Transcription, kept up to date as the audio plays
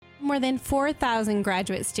more than 4,000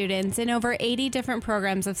 graduate students in over 80 different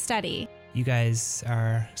programs of study. You guys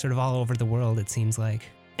are sort of all over the world, it seems like.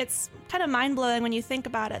 It's kind of mind-blowing when you think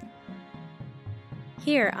about it.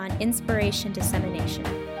 Here on Inspiration Dissemination.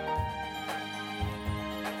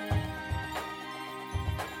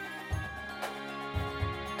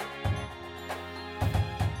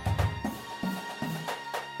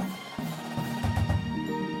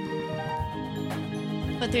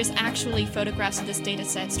 But there's actually photographs of this data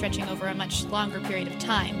set stretching over a much longer period of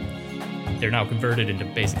time. They're now converted into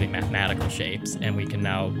basically mathematical shapes, and we can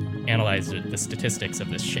now analyze the statistics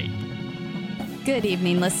of this shape. Good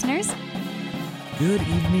evening, listeners. Good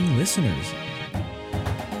evening, listeners.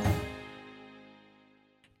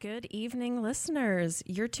 Good evening, listeners.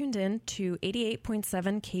 You're tuned in to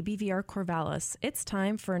 88.7 KBVR Corvallis. It's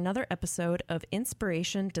time for another episode of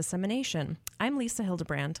Inspiration Dissemination. I'm Lisa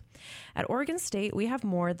Hildebrand. At Oregon State, we have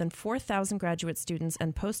more than 4,000 graduate students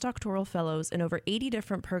and postdoctoral fellows in over 80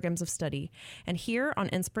 different programs of study. And here on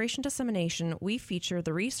Inspiration Dissemination, we feature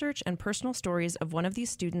the research and personal stories of one of these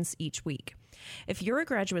students each week. If you're a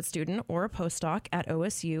graduate student or a postdoc at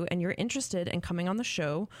OSU and you're interested in coming on the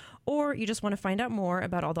show, or you just want to find out more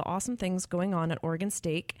about all the awesome things going on at Oregon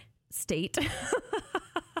State,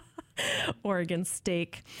 Oregon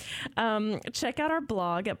State, check out our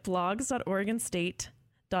blog at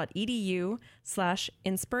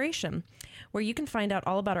blogs.oregonstate.edu/inspiration, where you can find out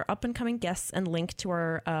all about our up-and-coming guests and link to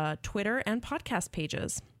our Twitter and podcast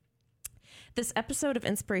pages. This episode of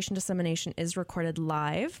Inspiration Dissemination is recorded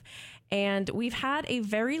live, and we've had a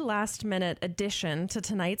very last-minute addition to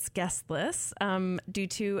tonight's guest list due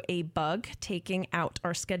to a bug taking out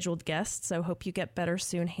our scheduled guests, so hope you get better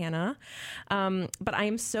soon, Hannah. But I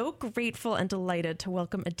am so grateful and delighted to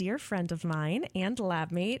welcome a dear friend of mine and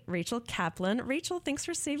lab mate, Rachel Kaplan. Rachel, thanks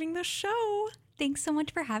for saving the show. Thanks so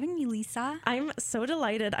much for having me, Lisa. I'm so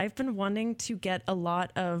delighted. I've been wanting to get a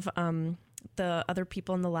lot of the other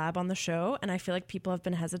people in the lab on the show, and I feel like people have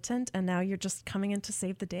been hesitant, and now you're just coming in to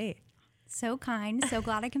save the day. So kind. So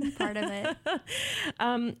glad I can be part of it.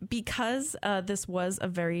 Because this was a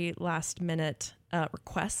very last minute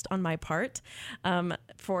request on my part,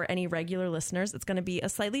 for any regular listeners, it's going to be a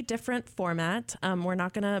slightly different format. We're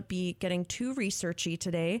not going to be getting too researchy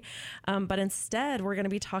today, but instead we're going to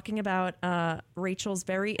be talking about Rachel's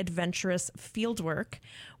very adventurous fieldwork,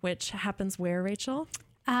 which happens where, Rachel?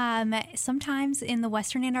 Sometimes in the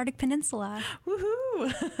Western Antarctic Peninsula.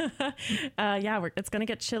 Woohoo! Yeah, it's going to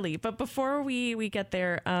get chilly. But before we get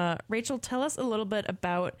there, Rachel, tell us a little bit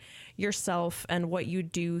about yourself and what you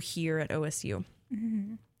do here at OSU.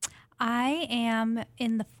 Mm-hmm. I am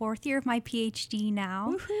in the fourth year of my PhD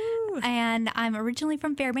now. Woohoo! And I'm originally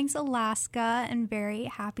from Fairbanks, Alaska, and very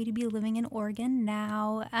happy to be living in Oregon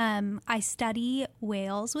now. I study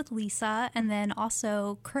whales with Lisa, and then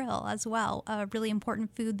also krill as well, a really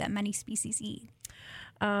important food that many species eat.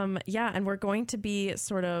 Yeah, and we're going to be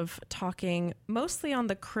sort of talking mostly on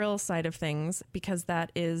the krill side of things, because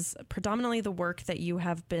that is predominantly the work that you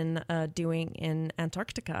have been doing in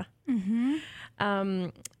Antarctica. Mm-hmm.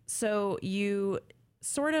 So you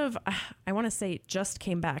sort of, I want to say just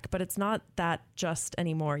came back, but it's not that just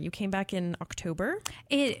anymore. You came back in October.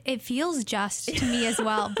 It feels just to me as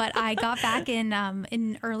well, but I got back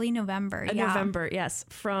in early November. November, yes,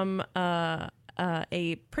 from a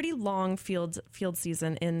pretty long field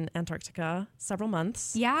season in Antarctica, several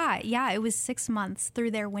months. Yeah, it was 6 months through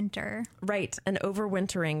their winter. Right, and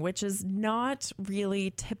overwintering, which is not really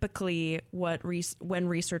typically what when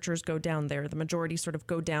researchers go down there. The majority sort of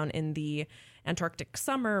go down in the Antarctic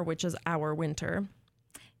summer, which is our winter.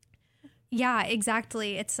 Yeah,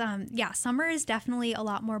 exactly. It's summer is definitely a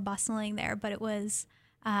lot more bustling there, but it was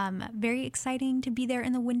very exciting to be there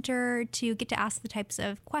in the winter, to get to ask the types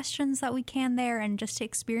of questions that we can there, and just to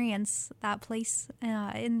experience that place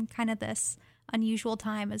in kind of this unusual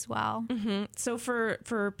time as well. Mm-hmm. So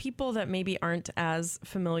for people that maybe aren't as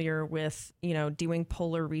familiar with, doing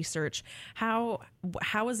polar research, how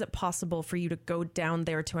is it possible for you to go down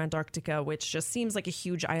there to Antarctica, which just seems like a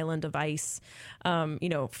huge island of ice,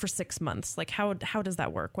 for 6 months? Like how does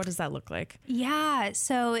that work? What does that look like? Yeah.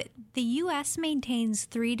 So the U.S. maintains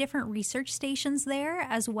 3 different research stations there,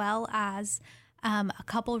 as well as a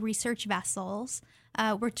couple research vessels,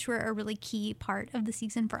 which were a really key part of the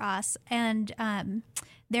season for us. And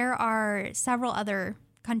there are several other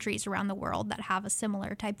countries around the world that have a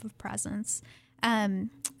similar type of presence.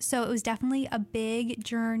 So it was definitely a big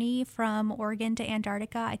journey from Oregon to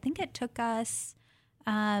Antarctica. I think it took us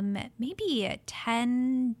maybe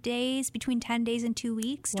 10 days, between 10 days and 2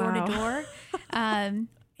 weeks, door to door.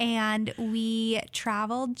 And we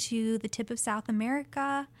traveled to the tip of South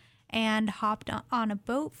America, and hopped on a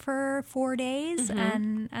boat for 4 days,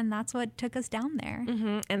 and that's what took us down there.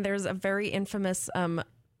 And there's a very infamous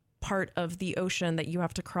part of the ocean that you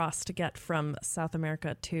have to cross to get from South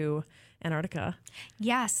America to Antarctica.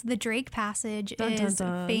 Yes, the Drake Passage Dun, dun, is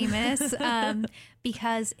dun. famous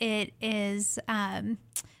because it is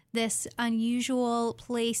this unusual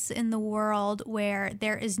place in the world where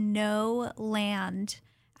there is no land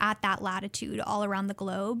at that latitude all around the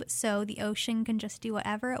globe. So the ocean can just do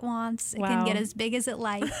whatever it wants. It can get as big as it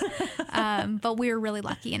likes. But we were really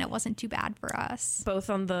lucky and it wasn't too bad for us. Both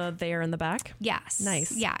on the there and the back? Yes.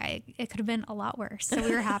 Nice. Yeah, it could have been a lot worse. So we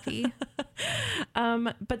were happy.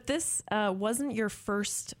 But this wasn't your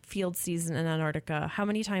first field season in Antarctica. How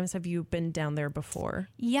many times have you been down there before?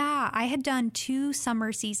 Yeah, I had done 2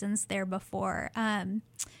 summer seasons there before.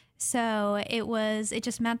 So it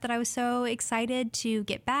just meant that I was so excited to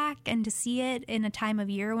get back and to see it in a time of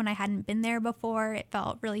year when I hadn't been there before. It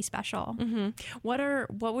felt really special.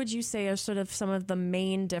 What would you say are sort of some of the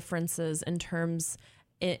main differences in terms,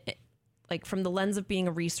 like from the lens of being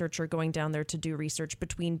a researcher going down there to do research,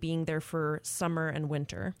 between being there for summer and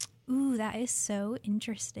winter? Ooh, that is so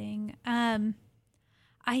interesting.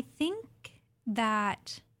 I think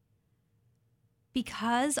that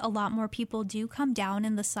because a lot more people do come down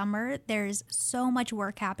in the summer, there's so much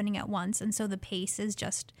work happening at once, and so the pace is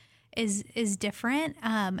just is different.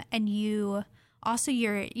 And you also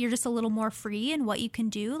you're just a little more free in what you can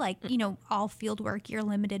do. Like, all field work, you're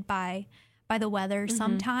limited by the weather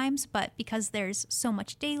sometimes, but because there's so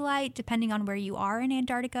much daylight, depending on where you are in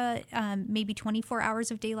Antarctica, maybe 24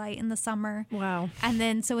 hours of daylight in the summer. Wow. And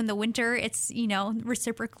then so in the winter, it's,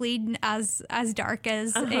 reciprocally as dark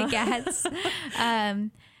as it gets.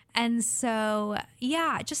 And so,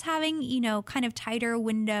 yeah, just having, kind of tighter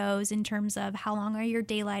windows in terms of how long are your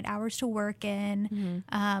daylight hours to work in,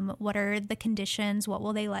 what are the conditions, what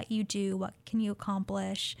will they let you do, what can you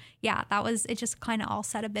accomplish? Yeah, it just kind of all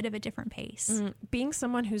set a bit of a different pace. Being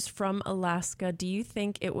someone who's from Alaska, do you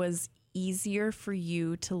think it was easier for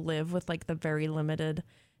you to live with like the very limited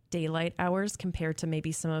daylight hours compared to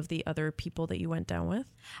maybe some of the other people that you went down with?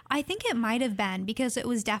 I think it might have been, because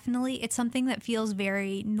it's something that feels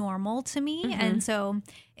very normal to me. And so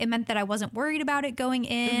it meant that I wasn't worried about it going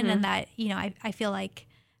in, and that, I feel like,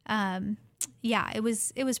 it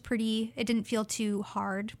was pretty, it didn't feel too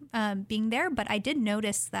hard being there. But I did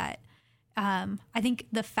notice that I think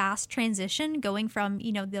the fast transition going from,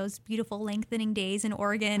 those beautiful lengthening days in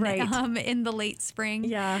Oregon in the late spring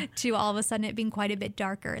to all of a sudden it being quite a bit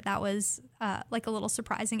darker, that was like a little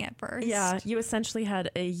surprising at first. Yeah, you essentially had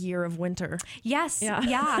a year of winter. Yes.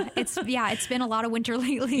 Yeah. It's been a lot of winter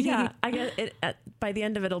lately. Yeah, I get it. By the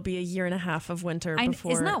end of it, it'll be a year and a half of winter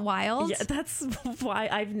before. Isn't that wild? Yeah, that's why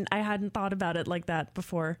I hadn't thought about it like that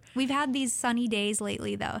before. We've had these sunny days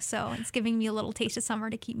lately, though, so it's giving me a little taste of summer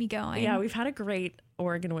to keep me going. Yeah, we've had a great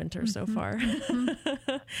Oregon winter so far.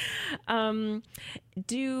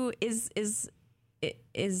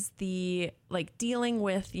 Is the like dealing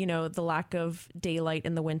with, the lack of daylight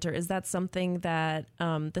in the winter, is that something that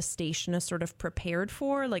the station is sort of prepared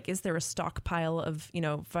for? Like, is there a stockpile of,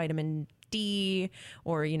 vitamin D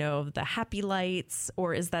or, the happy lights?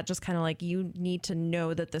 Or is that just kind of like you need to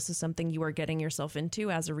know that this is something you are getting yourself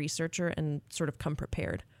into as a researcher and sort of come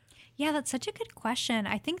prepared? Yeah, that's such a good question.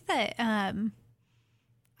 I think that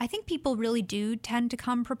I think people really do tend to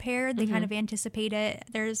come prepared. They kind of anticipate it.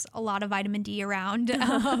 There's a lot of vitamin D around.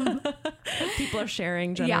 People are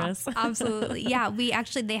sharing, generous. Yeah, absolutely. Yeah,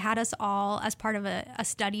 they had us all as part of a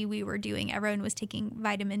study we were doing. Everyone was taking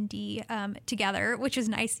vitamin D together, which was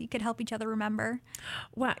nice. You could help each other remember.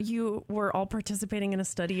 Wow, you were all participating in a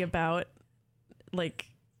study about like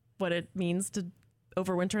what it means to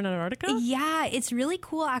overwinter in Antarctica? Yeah, it's really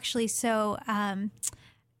cool, actually. So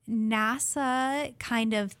NASA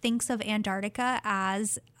kind of thinks of Antarctica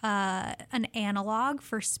as an analog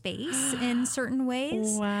for space in certain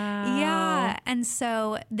ways. Wow. Yeah. And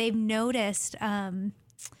so they've noticed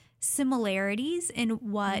similarities in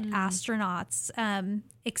what astronauts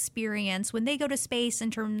experience when they go to space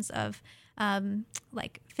in terms of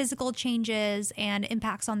like physical changes and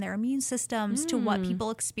impacts on their immune systems to what people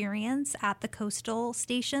experience at the coastal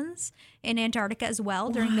stations in Antarctica as well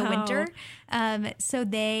during the winter. So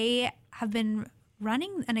they have been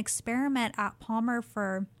running an experiment at Palmer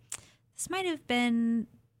for,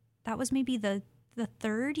 that was maybe the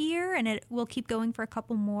third year, and it will keep going for a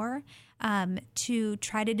couple more, to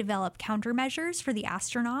try to develop countermeasures for the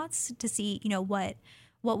astronauts to see,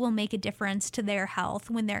 what will make a difference to their health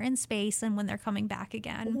when they're in space and when they're coming back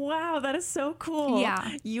again. Wow, that is so cool.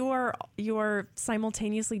 Yeah. You are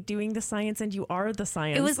simultaneously doing the science and you are the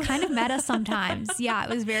science. It was kind of meta sometimes. Yeah, it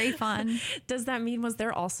was very fun. Does that mean was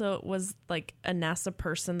like a NASA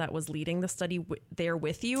person that was leading the study there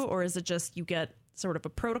with you, or is it just you get sort of a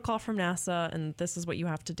protocol from NASA and this is what you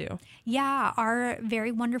have to do? Yeah, our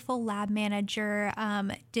very wonderful lab manager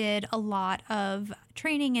did a lot of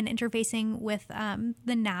training and interfacing with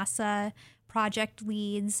the NASA project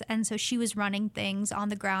leads. And so she was running things on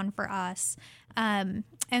the ground for us. And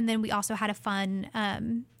then we also had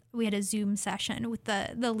we had a Zoom session with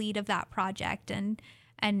the lead of that project,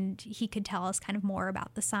 and he could tell us kind of more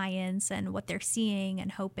about the science and what they're seeing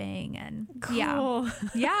and hoping. And cool.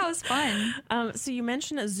 Yeah, it was fun. So you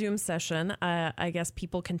mentioned a Zoom session. I guess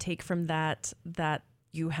people can take from that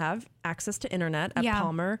you have access to internet at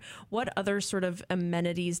Palmer. What other sort of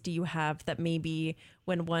amenities do you have that maybe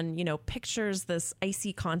when one, pictures this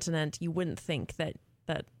icy continent, you wouldn't think that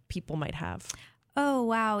people might have? Oh,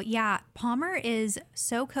 wow. Yeah. Palmer is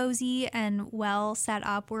so cozy and well set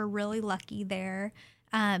up. We're really lucky there.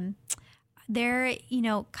 There,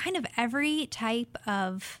 kind of every type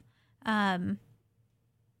of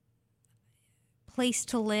place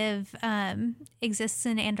to live exists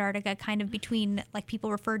in Antarctica, kind of between, like,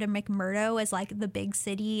 people refer to McMurdo as like the big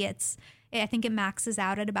city. I think it maxes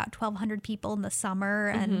out at about 1,200 people in the summer.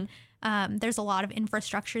 And there's a lot of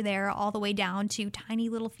infrastructure there, all the way down to tiny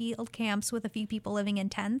little field camps with a few people living in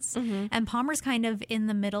tents. And Palmer's kind of in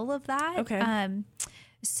the middle of that. Okay.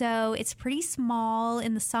 So it's pretty small.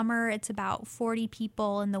 In the summer, it's about 40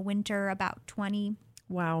 people. In the winter, about 20.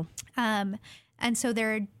 Wow. And so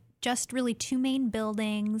there are just really two main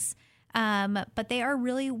buildings, but they are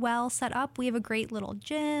really well set up. We have a great little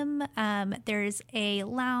gym. There's a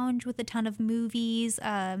lounge with a ton of movies,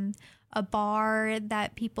 a bar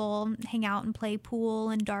that people hang out and play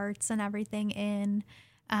pool and darts and everything in.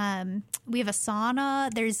 We have a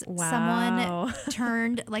sauna. There's someone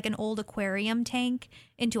turned like an old aquarium tank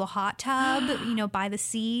into a hot tub, by the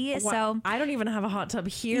sea. Wow. So I don't even have a hot tub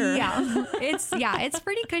here. Yeah, it's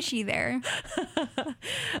pretty cushy there.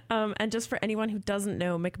 And just for anyone who doesn't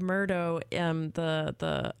know, McMurdo,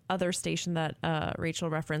 the other station that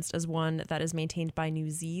Rachel referenced as one that is maintained by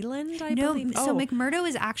New Zealand, I believe. So McMurdo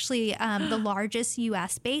is actually the largest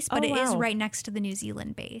U.S. base, but it is right next to the New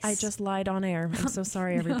Zealand base. I just lied on air. I'm so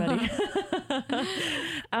sorry, everybody.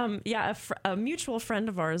 A mutual friend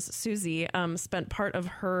of ours, Susie, spent part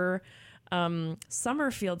of her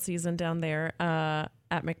summer field season down there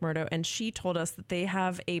at McMurdo, and she told us that they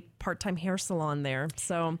have a part-time hair salon there.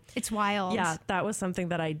 So it's wild. Yeah, that was something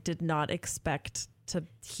that I did not expect to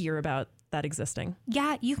hear about that existing.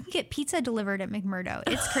 Yeah, you can get pizza delivered at McMurdo.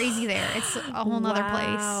 It's crazy there. It's a whole nother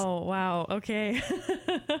place. Wow. Okay.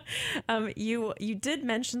 You did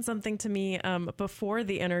mention something to me before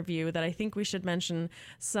the interview that I think we should mention.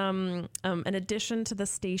 An addition to the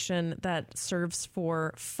station that serves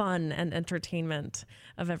for fun and entertainment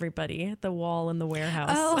of everybody, the wall in the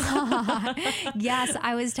warehouse. Oh, yes.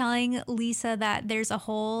 I was telling Lisa that there's a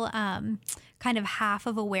whole kind of half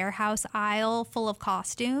of a warehouse aisle full of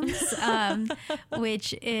costumes,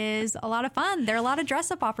 which is a lot of fun. There are a lot of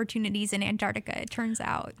dress up opportunities in Antarctica, it turns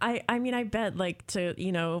out. I mean, I bet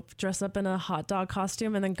to, dress up in a hot dog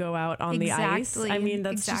costume and then go out on the ice. I mean,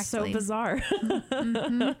 that's just so bizarre.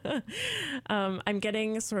 I'm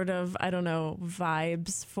getting sort of,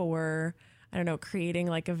 vibes for, creating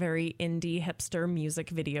like a very indie hipster music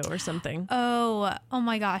video or something. Oh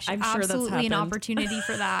my gosh. I'm sure absolutely an opportunity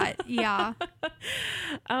for that. Yeah.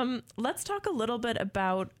 Let's talk a little bit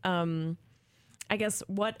about, I guess,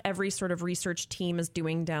 what every sort of research team is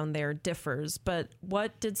doing down there differs, but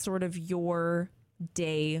what did sort of your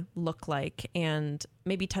day look like, and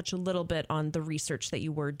maybe touch a little bit on the research that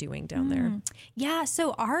you were doing down there? Yeah,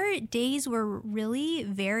 so our days were really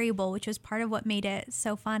variable, which was part of what made it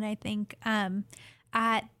so fun, I think.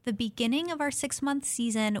 At the beginning of our 6-month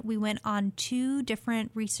season, we went on 2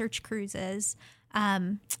 different research cruises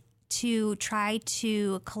to try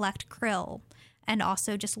to collect krill and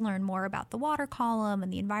also just learn more about the water column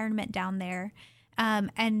and the environment down there.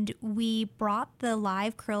 And we brought the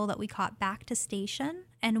live krill that we caught back to station,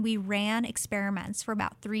 and we ran experiments for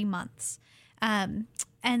about 3 months. And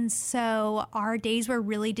so our days were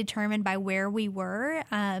really determined by where we were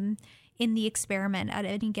in the experiment at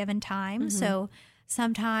any given time. So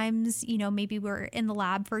sometimes, maybe we're in the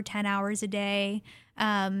lab for 10 hours a day.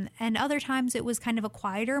 And other times it was kind of a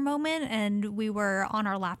quieter moment, and we were on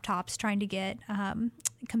our laptops trying to get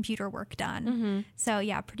computer work done. So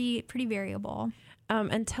yeah, pretty variable.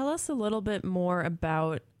 And tell us a little bit more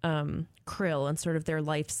about krill and sort of their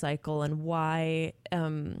life cycle and why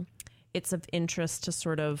it's of interest to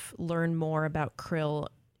sort of learn more about krill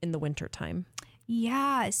in the wintertime.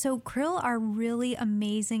 Yeah, so krill are really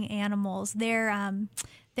amazing animals.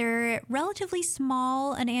 They're relatively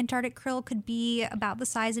small. An Antarctic krill could be about the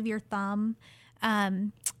size of your thumb,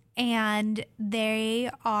 and they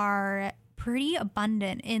are pretty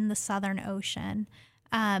abundant in the Southern Ocean.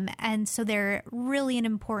 And so they're really an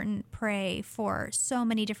important prey for so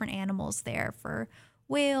many different animals there, for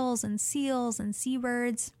whales and seals and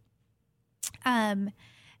seabirds.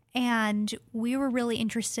 And we were really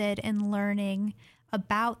interested in learning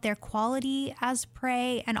about their quality as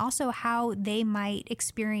prey and also how they might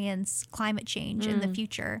experience climate change in the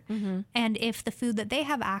future. And if the food that they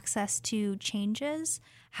have access to changes,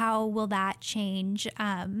 how will that change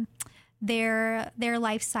their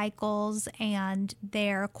life cycles and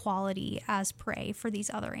their quality as prey for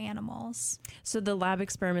these other animals? So the lab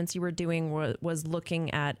experiments you were doing was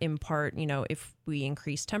looking at, in part, if we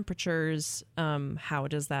increase temperatures, how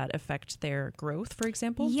does that affect their growth, for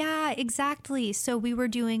example? Yeah, exactly. So we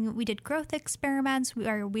did growth experiments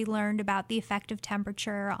where we learned about the effect of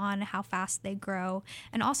temperature on how fast they grow.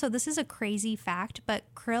 And also, this is a crazy fact, but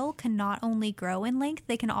krill can not only grow in length,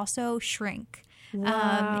 they can also shrink.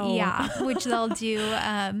 Wow. Yeah, which they'll do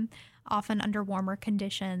often under warmer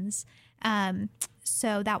conditions.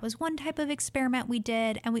 So that was one type of experiment we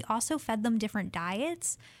did. And we also fed them different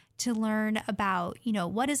diets to learn about,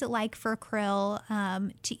 what is it like for a krill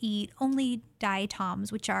to eat only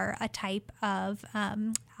diatoms, which are a type of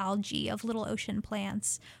algae, of little ocean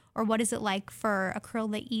plants. Or what is it like for a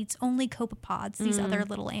krill that eats only copepods, these other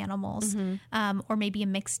little animals, or maybe a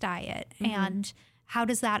mixed diet. And how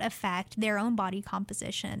does that affect their own body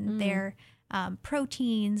composition, their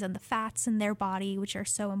proteins and the fats in their body, which are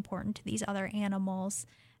so important to these other animals?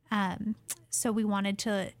 So we wanted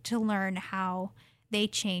to learn how they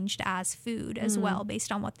changed as food as well,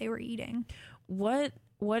 based on what they were eating. What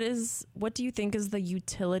do you think is the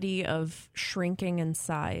utility of shrinking in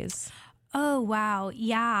size? Oh, wow.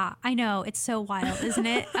 Yeah, I know. It's so wild, isn't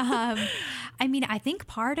it? I think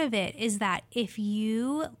part of it is that if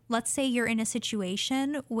let's say you're in a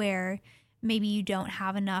situation where maybe you don't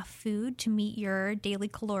have enough food to meet your daily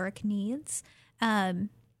caloric needs,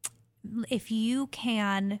 if you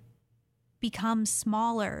can become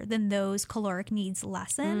smaller than those caloric needs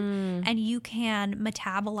lessen, and you can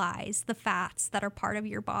metabolize the fats that are part of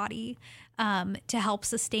your body to help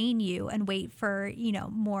sustain you and wait for,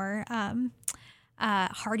 more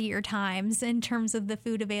hardier times in terms of the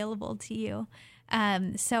food available to you.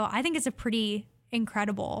 So I think it's a pretty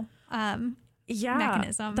incredible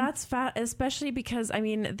mechanism. That's fat, especially because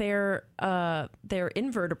they're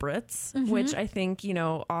invertebrates, which I think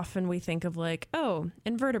often we think of like, oh,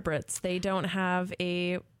 invertebrates, they don't have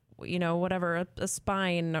a a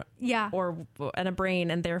spine and a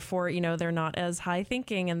brain, and therefore they're not as high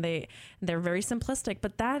thinking, and they're very simplistic,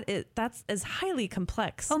 but that's highly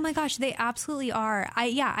complex. Oh my gosh, they absolutely are.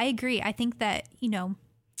 I agree. I think that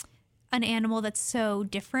an animal that's so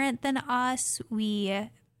different than us,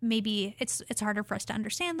 maybe it's harder for us to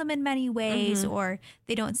understand them in many ways, or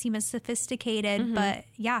they don't seem as sophisticated. But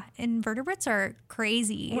yeah, invertebrates are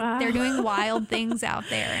crazy. Wow. They're doing wild things out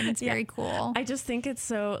there, and it's very cool. I just think it's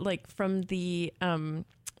so, like, from the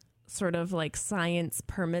sort of like science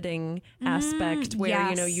permitting aspect,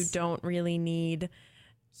 where you don't really need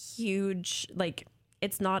huge, like,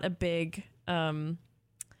 it's not a big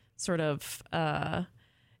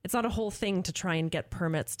it's not a whole thing to try and get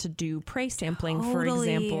permits to do prey sampling, for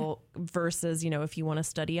example, versus, if you want to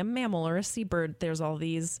study a mammal or a seabird, there's all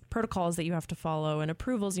these protocols that you have to follow and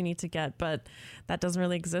approvals you need to get, but that doesn't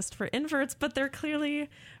really exist for inverts, but they're clearly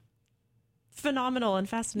phenomenal and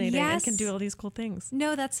fascinating and can do all these cool things.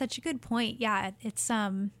 No, that's such a good point. Yeah, it's,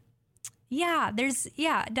 there's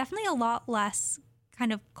definitely a lot less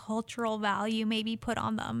kind of cultural value maybe put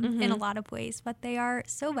on them in a lot of ways, but they are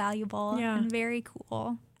so valuable and very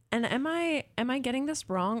cool. And am I getting this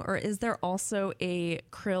wrong, or is there also a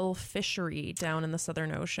krill fishery down in the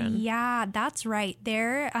Southern Ocean? Yeah, that's right.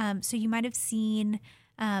 There, so you might have seen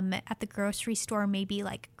at the grocery store maybe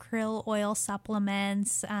like krill oil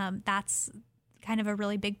supplements. That's kind of a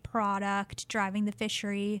really big product driving the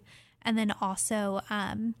fishery. And then also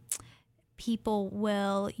people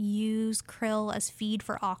will use krill as feed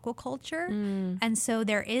for aquaculture. And so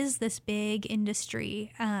there is this big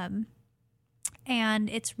industry. And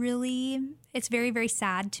it's very, very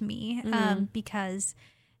sad to me because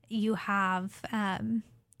you have,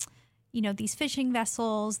 these fishing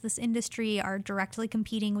vessels, this industry are directly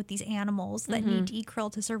competing with these animals that need to eat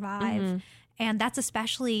krill to survive. And that's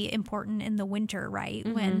especially important in the winter, right?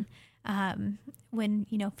 When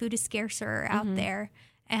food is scarcer out there.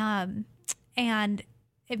 And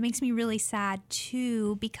it makes me really sad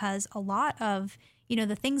too, because a lot of,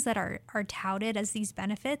 the things that are touted as these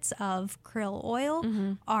benefits of krill oil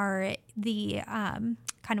are the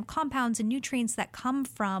kind of compounds and nutrients that come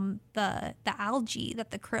from the algae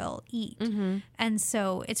that the krill eat. And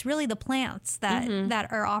so it's really the plants that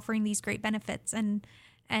are offering these great benefits. And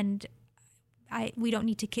we don't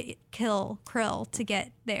need to kill krill to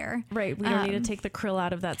get there. Right. We don't need to take the krill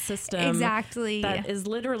out of that system. Exactly. That is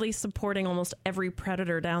literally supporting almost every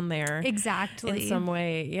predator down there. Exactly. In some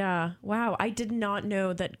way. Yeah. Wow. I did not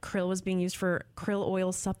know that krill was being used for krill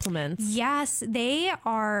oil supplements. Yes, they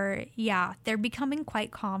are. Yeah, they're becoming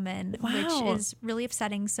quite common, which is really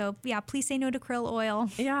upsetting. So yeah, please say no to krill oil.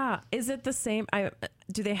 Yeah. Is it the same?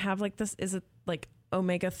 Do they have like this? Is it like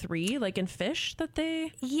omega-3 like in fish that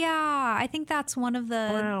they? Yeah, I think that's one of the.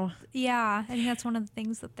 Wow. Yeah, I think that's one of the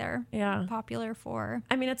things that they're popular for.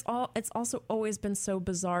 I mean, it's also always been so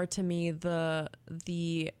bizarre to me, the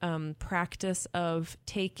practice of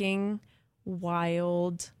taking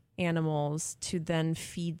wild animals to then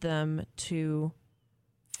feed them to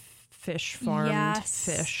fish farmed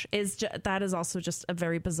fish that is also just a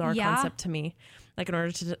very bizarre concept to me. Like, in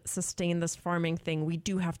order to sustain this farming thing, we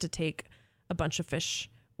do have to take a bunch of fish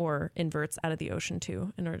or inverts out of the ocean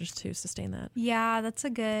too in order to sustain that. Yeah, that's a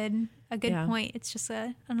good point. It's just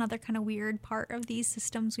another kind of weird part of these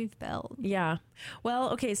systems we've built. Yeah. Well,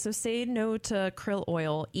 okay, so say no to krill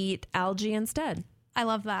oil, eat algae instead. I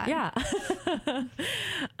love that. Yeah.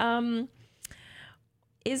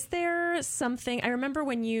 Is there something, I remember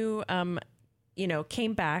when you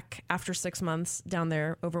came back after 6 months down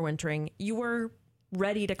there overwintering, you were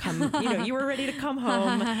ready to come, you were ready to come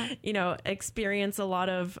home, experience a lot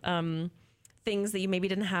of things that you maybe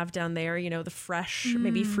didn't have down there, the fresh,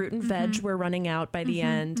 maybe fruit and veg were running out by the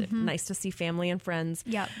end. Nice to see family and friends.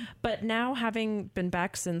 Yep. But now, having been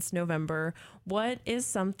back since November, what is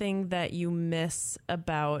something that you miss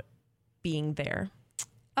about being there?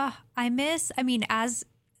 As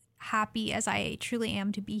happy as I truly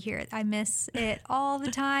am to be here, I miss it all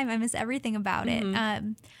the time. I miss everything about it.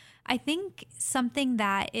 I think something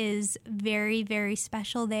that is very, very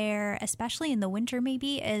special there, especially in the winter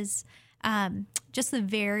maybe, is just the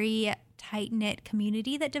very tight-knit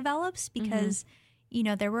community that develops, because,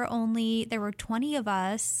 there were 20 of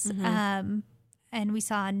us, and we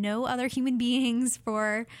saw no other human beings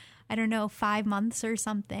for, 5 months or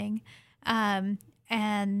something. And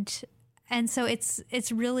so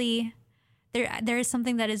it's really, there is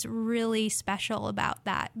something that is really special about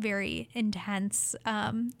that very intense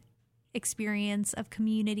experience of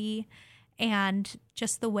community, and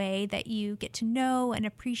just the way that you get to know and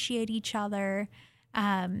appreciate each other.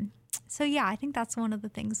 So yeah, I think that's one of the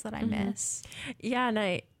things that I miss. Yeah, and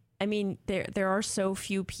I mean, there are so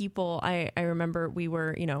few people. I remember we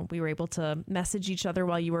were able to message each other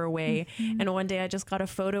while you were away. And one day I just got a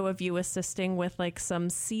photo of you assisting with like some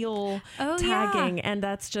seal tagging. Yeah. And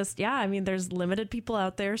that's just, there's limited people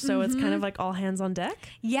out there. So it's kind of like all hands on deck.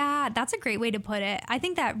 Yeah, that's a great way to put it. I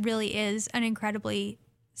think that really is an incredibly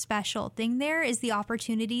special thing there, is the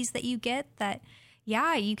opportunities that you get that,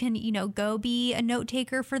 you can, go be a note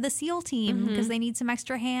taker for the SEAL team because they need some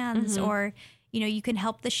extra hands, or you can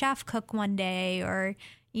help the chef cook one day, or,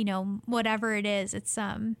 whatever it is. It's,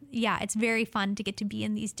 it's very fun to get to be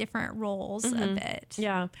in these different roles of it.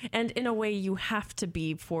 Yeah. And in a way you have to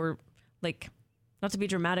be for, like, not to be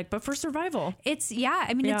dramatic, but for survival. It's,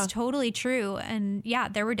 it's totally true. And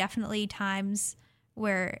there were definitely times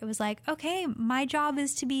where it was like, okay, my job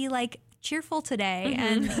is to be like cheerful today.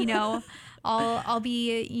 And, I'll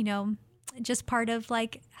be, just part of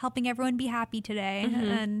like helping everyone be happy today.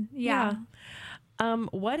 And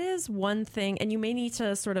what is one thing, and you may need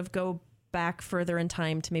to sort of go back further in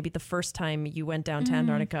time to maybe the first time you went down to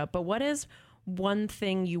Antarctica, but what is one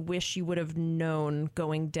thing you wish you would have known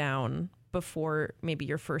going down before maybe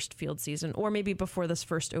your first field season, or maybe before this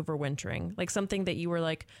first overwintering? Like something that you were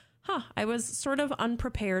like, I was sort of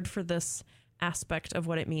unprepared for this aspect of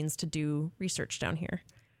what it means to do research down here.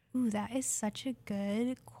 Ooh, that is such a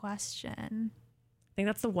good question. I think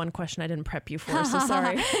that's the one question I didn't prep you for, so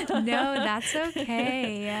sorry. No, that's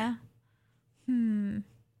okay.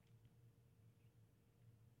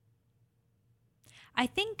 I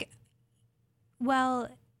think,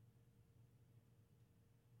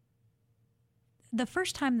 the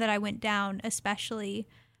first time that I went down, especially,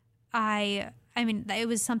 it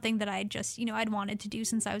was something that I just, I'd wanted to do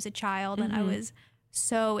since I was a child, and I was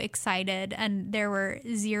so excited, and there were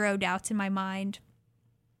zero doubts in my mind.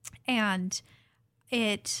 And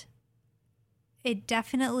it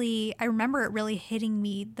definitely, I remember it really hitting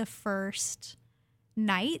me the first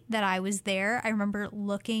night that I was there. I remember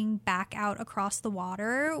looking back out across the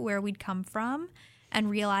water where we'd come from and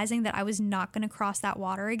realizing that I was not going to cross that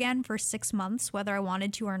water again for 6 months, whether I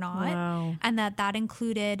wanted to or not. Wow. And that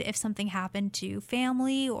included if something happened to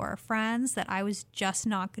family or friends, that I was just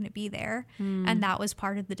not going to be there. And that was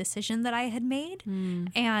part of the decision that I had made.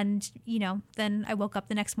 And, then I woke up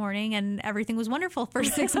the next morning and everything was wonderful for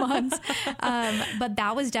 6 months. But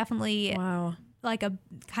that was definitely like a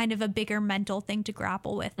kind of a bigger mental thing to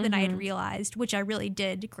grapple with than I had realized, which I really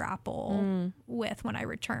did grapple with when I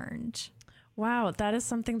returned. Wow, that is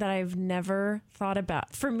something that I've never thought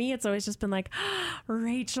about. For me, it's always just been like,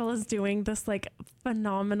 Rachel is doing this like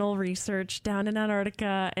phenomenal research down in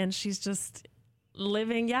Antarctica, and she's just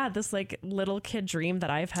living, this like little kid dream that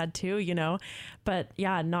I've had too, But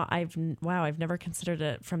I've never considered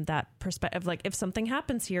it from that perspective. Like, if something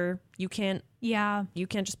happens here, you can't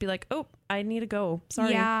just be like, oh, I need to go.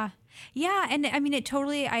 Sorry. Yeah. And I mean,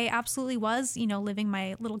 I absolutely was, living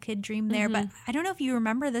my little kid dream there. But I don't know if you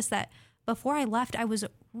remember this, that before I left, I was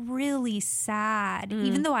really sad,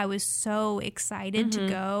 even though I was so excited to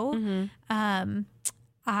go.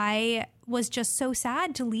 I was just so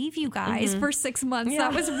sad to leave you guys for 6 months.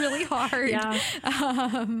 That was really hard.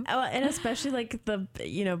 And especially like the,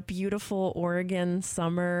 beautiful Oregon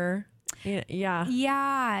summer. It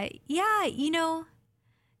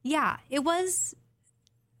was,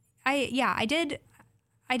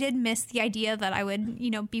 I did miss the idea that I would,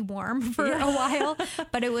 be warm for a while,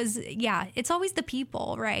 but it was, it's always the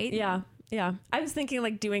people, right? Yeah. I was thinking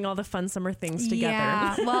like doing all the fun summer things together.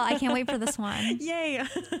 Yeah. Well, I can't wait for this one. Yay.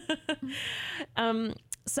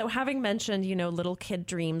 So having mentioned, little kid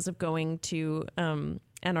dreams of going to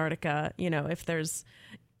Antarctica, if there's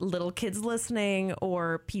little kids listening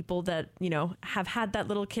or people that, have had that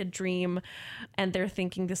little kid dream and they're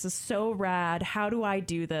thinking, this is so rad. How do I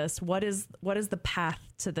do this? What is the path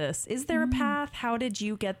to this? Is there a path? How did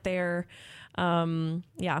you get there? Tell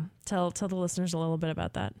the listeners a little bit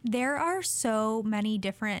about that. There are so many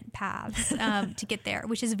different paths to get there,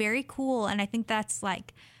 which is very cool. And I think that's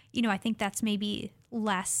like, I think that's maybe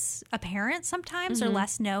less apparent sometimes or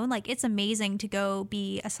less known. Like, it's amazing to go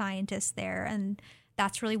be a scientist there, and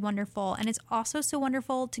that's really wonderful. And it's also so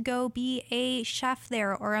wonderful to go be a chef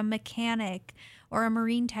there, or a mechanic, or a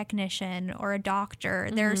marine technician, or a doctor.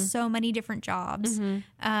 There are so many different jobs.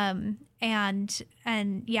 And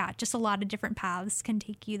just a lot of different paths can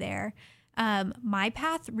take you there. My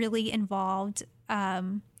path really involved,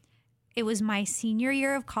 it was my senior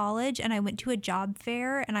year of college, and I went to a job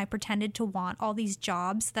fair, and I pretended to want all these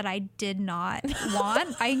jobs that I did not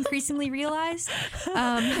want. I increasingly realized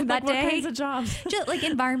that what day. What kinds of jobs? Just like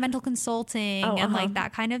environmental consulting and like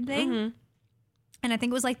that kind of thing. And I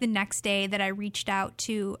think it was like the next day that I reached out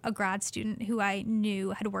to a grad student who I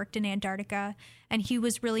knew had worked in Antarctica, and he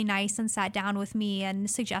was really nice and sat down with me and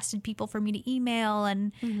suggested people for me to email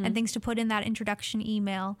and things to put in that introduction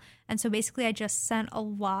email. And so basically I just sent a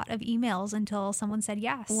lot of emails until someone said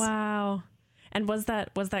yes. Wow. And was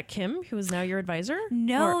that Kim, who is now your advisor?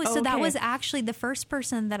 No. So that was actually the first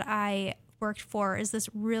person that I worked for, is this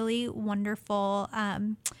really wonderful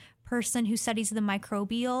person who studies the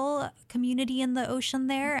microbial community in the ocean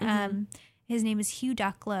there. His name is Hugh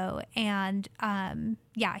Ducklow, and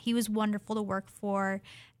he was wonderful to work for.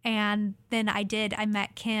 And then I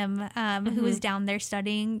met Kim, who was down there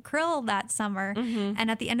studying krill that summer. And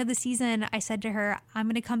at the end of the season, I said to her, I'm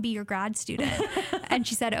going to come be your grad student. And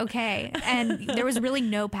she said, okay. And there was really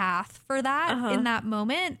no path for that in that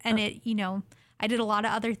moment. And I did a lot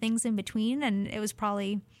of other things in between, and it was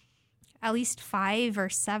probably at least 5 or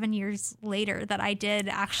 7 years later that I did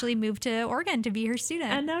actually move to Oregon to be her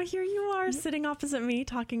student. And now here you are sitting opposite me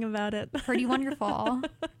talking about it. Pretty wonderful.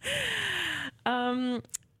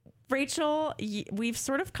 Rachel, we've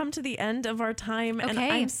sort of come to the end of our time, and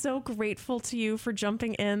I'm so grateful to you for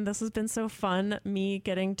jumping in. This has been so fun, me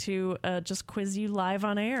getting to just quiz you live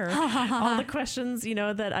on air. All the questions,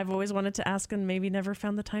 that I've always wanted to ask and maybe never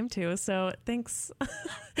found the time to. So thanks.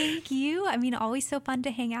 Thank you. I mean, always so fun to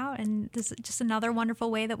hang out, and this is just another wonderful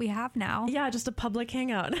way that we have now. Yeah, just a public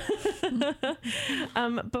hangout.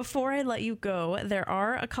 Before I let you go, there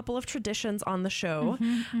are a couple of traditions on the show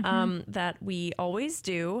that we always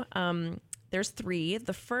do. There's 3.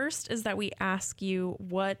 The first is that we ask you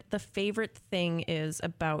what the favorite thing is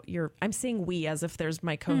about I'm saying we as if there's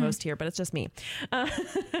my co-host here, but it's just me.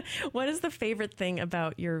 What is the favorite thing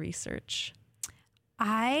about your research?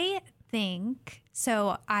 I think,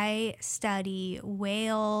 so I study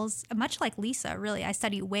whales, much like Lisa, really. I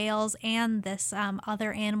study whales and this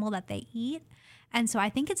other animal that they eat. And so I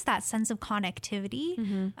think it's that sense of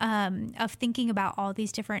connectivity, of thinking about all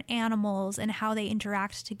these different animals and how they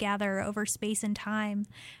interact together over space and time.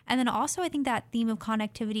 And then also I think that theme of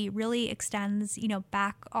connectivity really extends,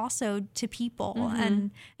 back also to people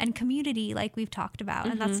and community, like we've talked about.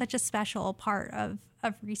 And that's such a special part of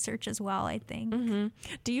research as well, I think.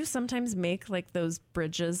 Do you sometimes make like those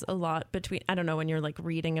bridges a lot between, I don't know, when you're like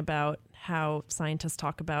reading about how scientists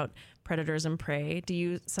talk about predators and prey, do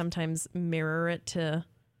you sometimes mirror it to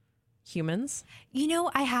humans?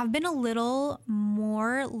 I have been a little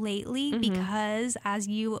more lately because, as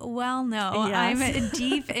you well know, Yes. I'm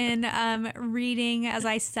deep in reading as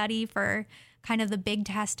I study for kind of the big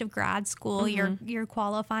test of grad school, your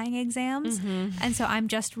qualifying exams. And so I'm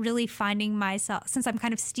just really finding myself, since I'm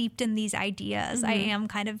kind of steeped in these ideas, I am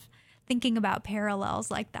kind of thinking about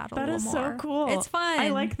parallels like that a little more. That is so cool. It's fun. I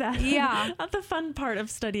like that. Yeah. Not the fun part of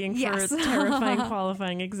studying Yes. for terrifying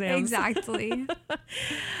qualifying exams. Exactly.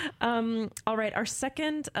 All right. Our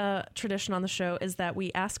second tradition on the show is that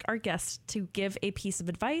we ask our guests to give a piece of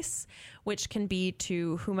advice, which can be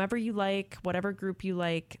to whomever you like, whatever group you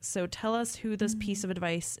like. So tell us who this piece of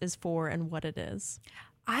advice is for and what it is.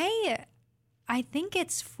 I think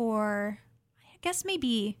it's for, I guess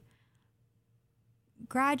maybe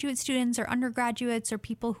graduate students or undergraduates or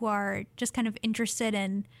people who are just kind of interested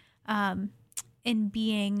in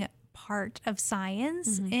being part of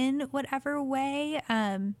science in whatever way.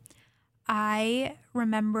 I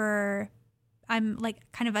remember I'm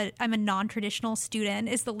a non-traditional student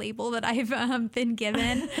is the label that I've been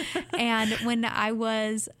given. And when I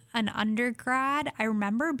was an undergrad, I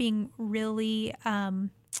remember being really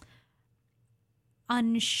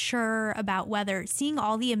unsure about whether seeing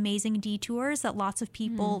all the amazing detours that lots of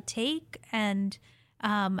people take and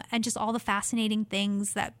just all the fascinating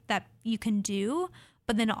things that you can do.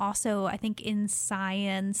 But then also I think in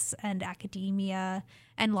science and academia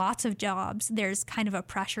and lots of jobs, there's kind of a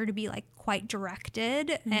pressure to be like quite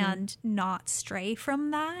directed and not stray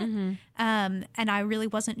from that. And I really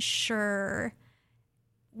wasn't sure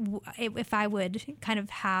if I would kind of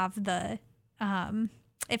have the,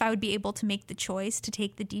 if I would be able to make the choice to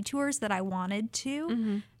take the detours that I wanted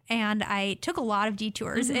to. And I took a lot of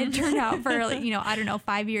detours. It turned out for,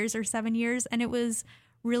 5 years or 7 years. And it was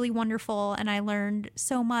really wonderful. And I learned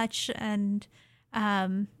so much. And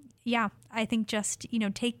I think just,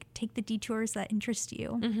 take the detours that interest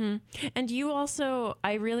you. And you also,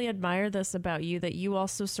 I really admire this about you, that you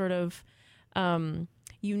also sort of,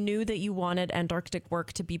 you knew that you wanted Antarctic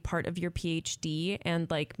work to be part of your PhD. And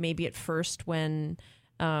like maybe at first when,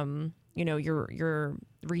 your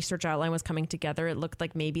research outline was coming together, it looked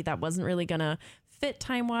like maybe that wasn't really going to fit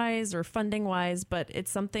time wise or funding wise, but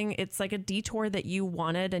it's like a detour that you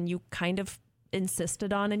wanted and you kind of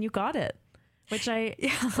insisted on and you got it, which I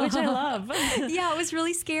love. Yeah, it was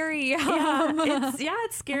really scary.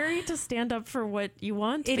 It's scary to stand up for what you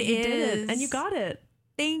want. It but you is. did it, and you got it.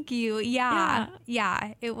 Thank you. Yeah.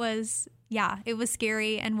 It was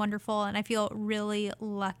scary and wonderful. And I feel really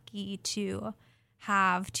lucky to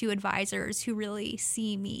have two advisors who really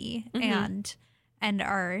see me and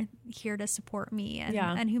are here to support me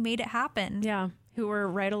and who made it happen. Yeah. Who were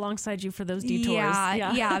right alongside you for those detours.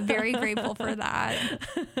 Yeah. Very grateful for that.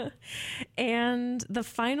 And the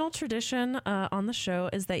final tradition on the show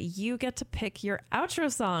is that you get to pick your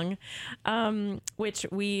outro song, which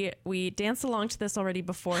we danced along to this already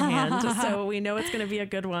beforehand, so we know it's going to be a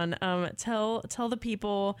good one. Tell the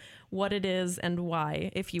people what it is and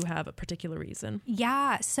why, if you have a particular reason.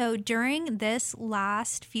 Yeah. So during this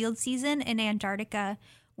last field season in Antarctica,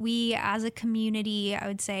 we as a community, I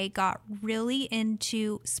would say, got really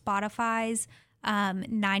into Spotify's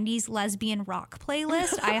 90s lesbian rock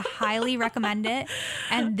playlist. I highly recommend it.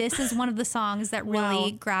 And this is one of the songs that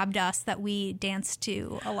really grabbed us that we danced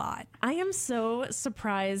to a lot. I am so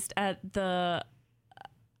surprised at the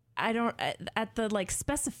like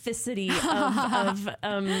specificity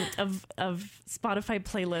of Spotify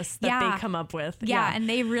playlists that they come up with. Yeah, and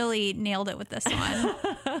they really nailed it with this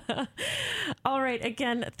one. All right.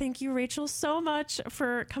 Again, thank you, Rachel, so much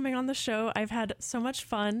for coming on the show. I've had so much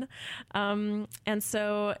fun. And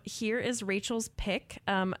so here is Rachel's pick.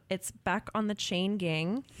 It's Back on the Chain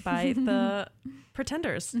Gang by the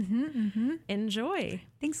Pretenders. Enjoy.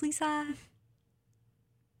 Thanks, Lisa.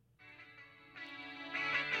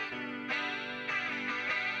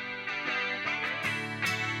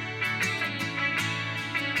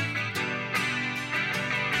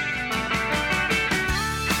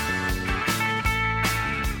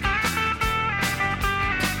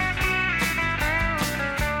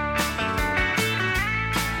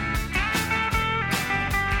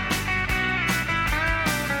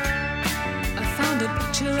 I found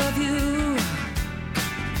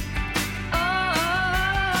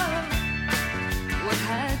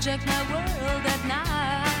project my world at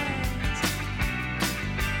night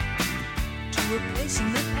to a place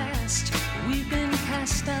in the past we've been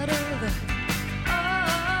cast out of. Oh,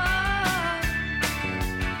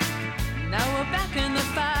 now we're back in the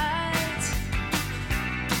fight.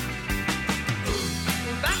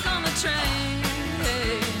 We're back on the train.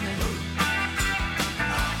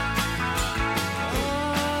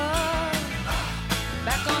 Oh,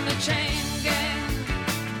 back on the chain gang.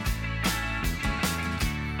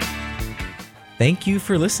 Thank you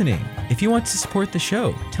for listening. If you want to support the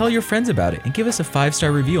show, tell your friends about it and give us a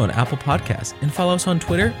 5-star review on Apple Podcasts, and follow us on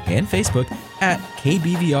Twitter and Facebook at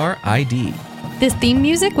KBVRID. This theme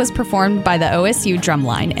music was performed by the OSU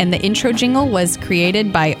Drumline, and the intro jingle was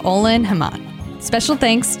created by Olin Haman. Special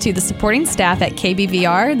thanks to the supporting staff at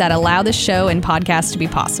KBVR that allow the show and podcast to be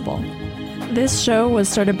possible. This show was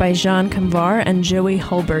started by Jean Kamvar and Joey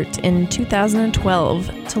Hulbert in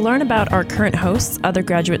 2012. To learn about our current hosts, other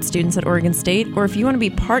graduate students at Oregon State, or if you want to be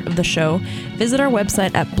part of the show, visit our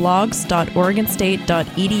website at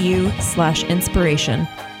blogs.oregonstate.edu/inspiration.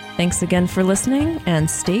 Thanks again for listening,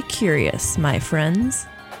 and stay curious, my friends.